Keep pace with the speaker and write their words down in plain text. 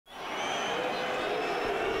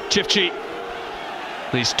Chifchi.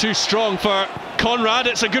 He's too strong for Conrad.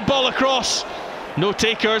 It's a good ball across. No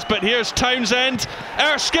takers, but here's Townsend.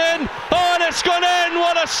 Erskine. Oh, and it's gone in.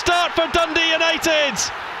 What a start for Dundee United.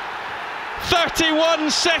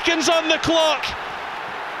 31 seconds on the clock.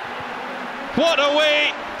 What a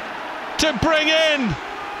way to bring in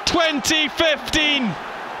 2015.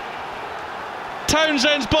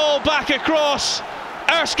 Townsend's ball back across.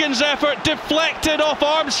 Erskine's effort deflected off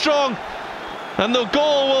Armstrong. And the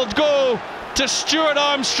goal will go to Stuart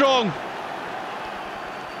Armstrong.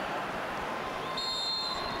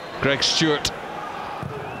 Gregg Stewart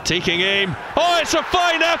taking aim. Oh, it's a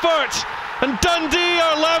fine effort! And Dundee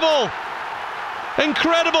are level.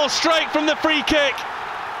 Incredible strike from the free kick.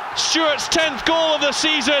 Stewart's 10th goal of the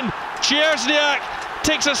season. Jaroslaw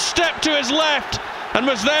takes a step to his left and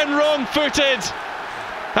was then wrong-footed.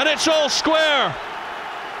 And it's all square.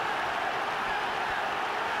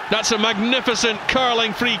 That's a magnificent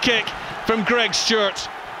curling free kick from Gregg Stewart.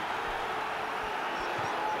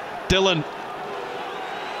 Dillon.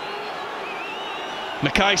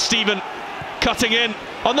 Mackay-Steven cutting in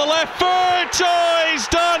on the left foot. Oh, he's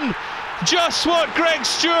done just what Gregg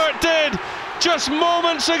Stewart did just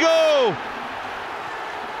moments ago.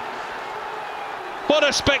 What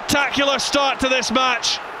a spectacular start to this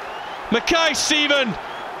match. Mackay-Steven,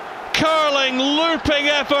 curling, looping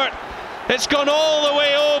effort. It's gone all the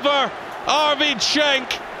way over Arvid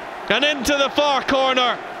Schenk and into the far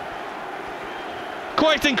corner.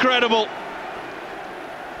 Quite incredible.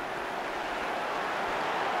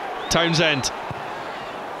 Townsend.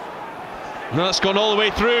 No, that's gone all the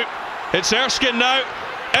way through. It's Erskine now.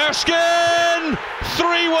 Erskine!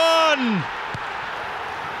 3-1!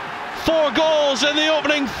 4 goals in the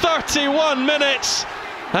opening 31 minutes.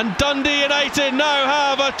 And Dundee United now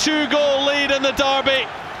have a 2-goal lead in the derby.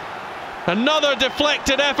 Another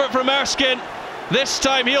deflected effort from Erskine. This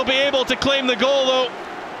time he'll be able to claim the goal though.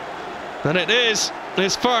 And it is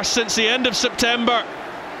his first since the end of September.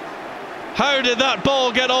 How did that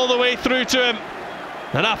ball get all the way through to him?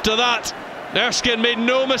 And after that, Erskine made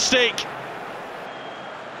no mistake.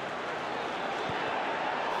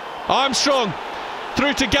 Armstrong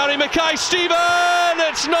through to Gary Mackay-Steven.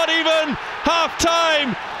 It's not even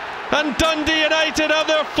half-time. And Dundee United have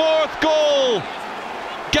their 4th goal.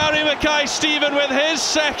 Gary Mackay-Steven with his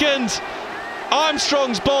 2nd.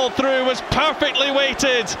 Armstrong's ball through was perfectly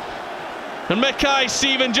weighted. And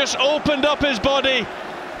Mackay-Steven just opened up his body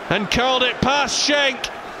and curled it past Schenk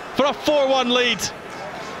for a 4-1 lead.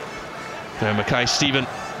 Now Mackay-Steven.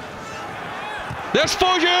 There's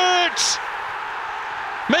Fojut!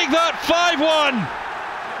 Make that 5-1.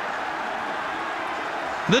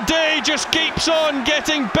 The day just keeps on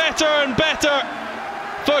getting better and better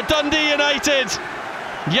for Dundee United.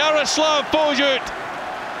 Jaroslaw Fojut,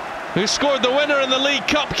 who scored the winner in the League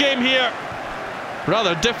Cup game here.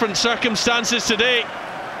 Rather different circumstances today.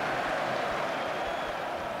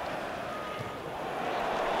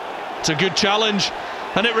 It's a good challenge,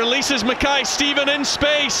 and it releases Mackay-Steven in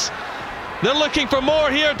space. They're looking for more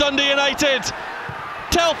here, Dundee United.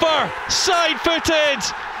 Telfer, side-footed,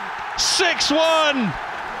 6-1.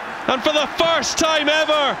 And for the first time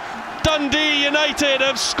ever, Dundee United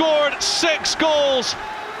have scored 6 goals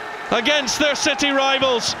against their city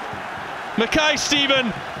rivals.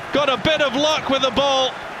 Mackay-Steven got a bit of luck with the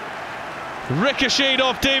ball. Ricocheted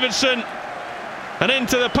off Davidson and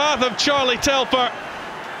into the path of Charlie Telfer.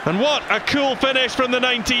 And what a cool finish from the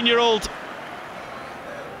 19-year-old.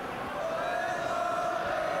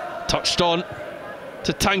 Touched on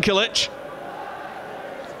to Tankulic.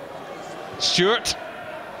 Stewart.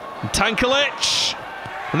 And Tankulic.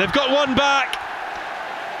 And they've got one back.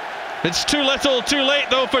 It's too little, too late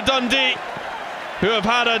though for Dundee, who have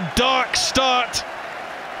had a dark start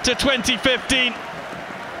to 2015.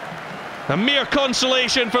 A mere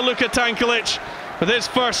consolation for Luka Tankulic with his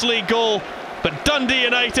first league goal. But Dundee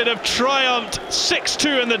United have triumphed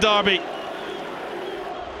 6-2 in the derby.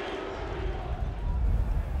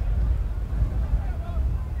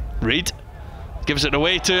 Reid gives it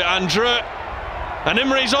away to Andreu. And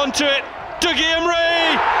Imrie's onto it. Dougie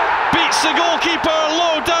Imrie beats the goalkeeper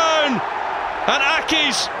low down. And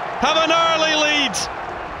Accies have an early lead.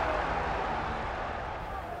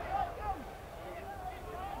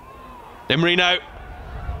 Imrie now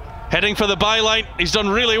heading for the byline. He's done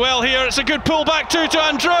really well here. It's a good pull back to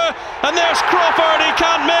Andreu. And there's Crawford, he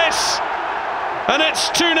can't miss. And it's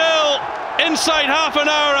 2-0 inside half an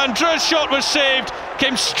hour. Andreu's shot was saved,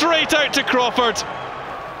 came straight out to Crawford.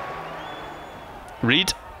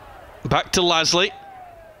 Reid back to Lasley.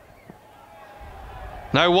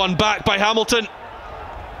 Now one back by Hamilton.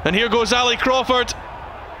 And here goes Ali Crawford.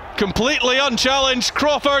 completely unchallenged.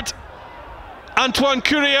 Crawford,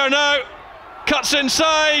 Antoine-Curier now, cuts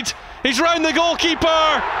inside, he's round the goalkeeper,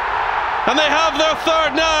 and they have their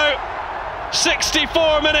third now.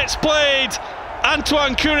 64 minutes played.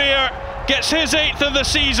 Antoine-Curier gets his 8th of the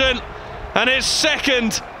season and his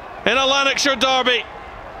 2nd in a Lanarkshire derby.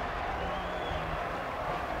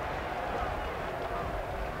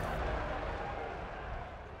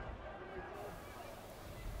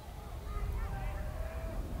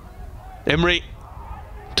 Imrie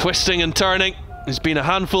twisting and turning. He's been a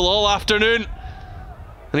handful all afternoon,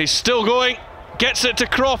 and he's still going. Gets it to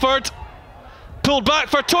Crawford. Pulled back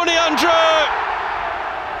for Tony Andreu.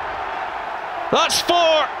 That's 4.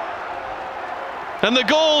 And the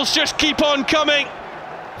goals just keep on coming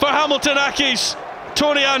for Hamilton Accies.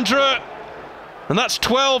 Tony Andreu. And that's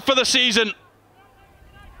 12 for the season.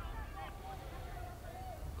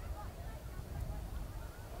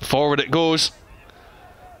 Forward it goes.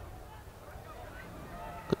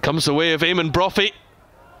 It comes the way of Eamon Brophy.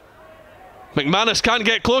 McManus can't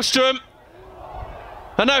get close to him.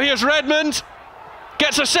 And now here's Redmond.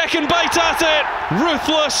 Gets a second bite at it.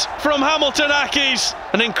 Ruthless from Hamilton Accies.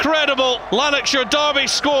 An incredible Lanarkshire derby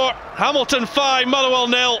score. Hamilton 5, Motherwell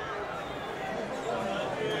 0.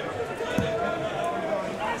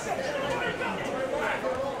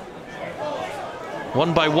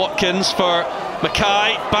 Won by Watkins for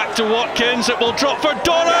McKay. Back to Watkins. It will drop for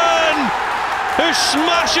Doran, who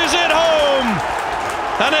smashes it home.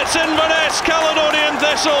 And it's Inverness Caledonian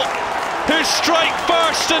Thistle who strike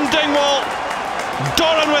first in Dingwall.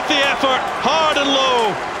 Doran with the effort, hard and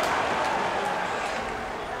low.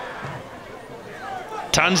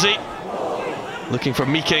 Tansey looking for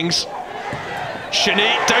Meekings.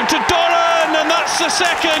 Shinnie down to Doran, and that's the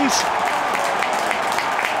 2nd.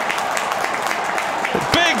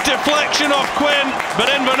 Big deflection off Quinn, but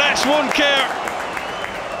Inverness won't care.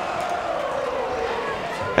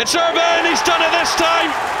 It's Irvine, he's done it this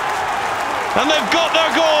time. And they've got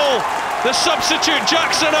their goal. The substitute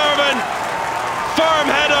Jackson Irvine. Firm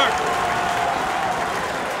header.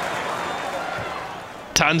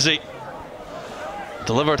 Tansey.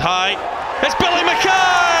 Delivered high. It's Billy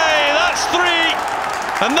McKay! That's 3.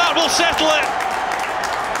 And that will settle it.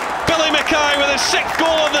 Billy McKay with his 6th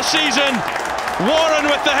goal of the season. Warren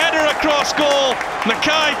with the header across goal.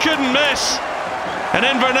 McKay couldn't miss. And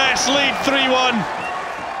Inverness lead 3-1.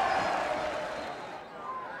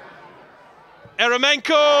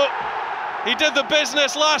 Eremenko, he did the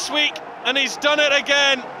business last week and he's done it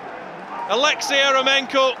again. Alexei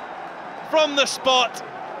Eremenko from the spot,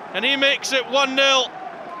 and he makes it 1-0.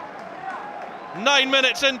 9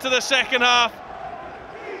 minutes into the second half.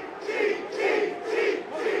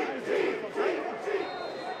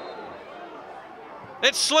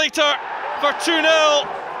 It's Slater for 2-0,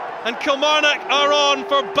 and Kilmarnock are on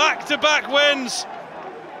for back-to-back wins.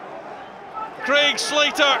 Craig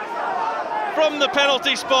Slater from the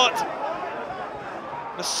penalty spot.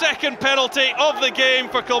 The 2nd penalty of the game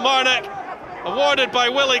for Kilmarnock, awarded by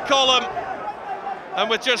Willie Collum. And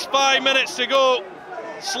with just 5 minutes to go,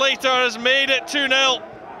 Slater has made it 2-0.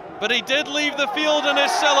 But he did leave the field in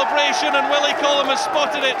his celebration, and Willie Collum has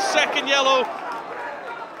spotted it. 2nd yellow.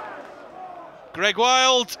 Gregg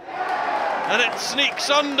Wylde, and it sneaks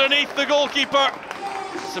underneath the goalkeeper.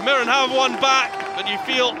 St Mirren have one back, but you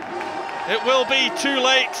feel it will be too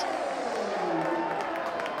late.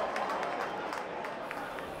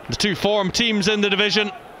 The 2 form teams in the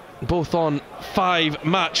division, both on 5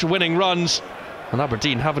 match winning runs, and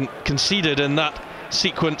Aberdeen haven't conceded in that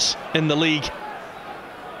sequence in the league.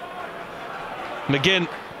 McGinn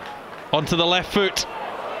onto the left foot.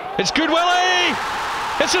 It's Goodwillie!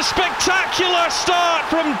 It's a spectacular start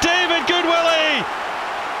from David Goodwillie.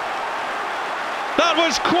 That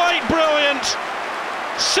was quite brilliant.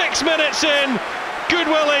 6 minutes in,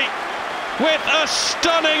 Goodwillie with a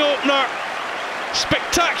stunning opener.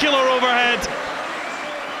 Spectacular overhead.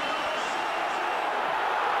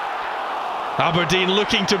 Aberdeen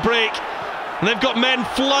looking to break, and they've got men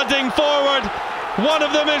flooding forward. One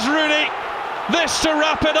of them is Rooney. This to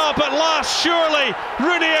wrap it up at last, surely.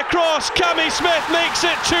 Rooney across, Cammy Smith makes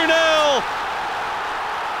it 2-0.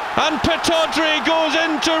 And Pittodrie goes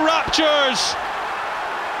into raptures.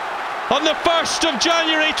 On the 1st of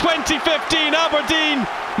January 2015, Aberdeen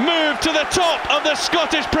moved to the top of the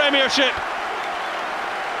Scottish Premiership.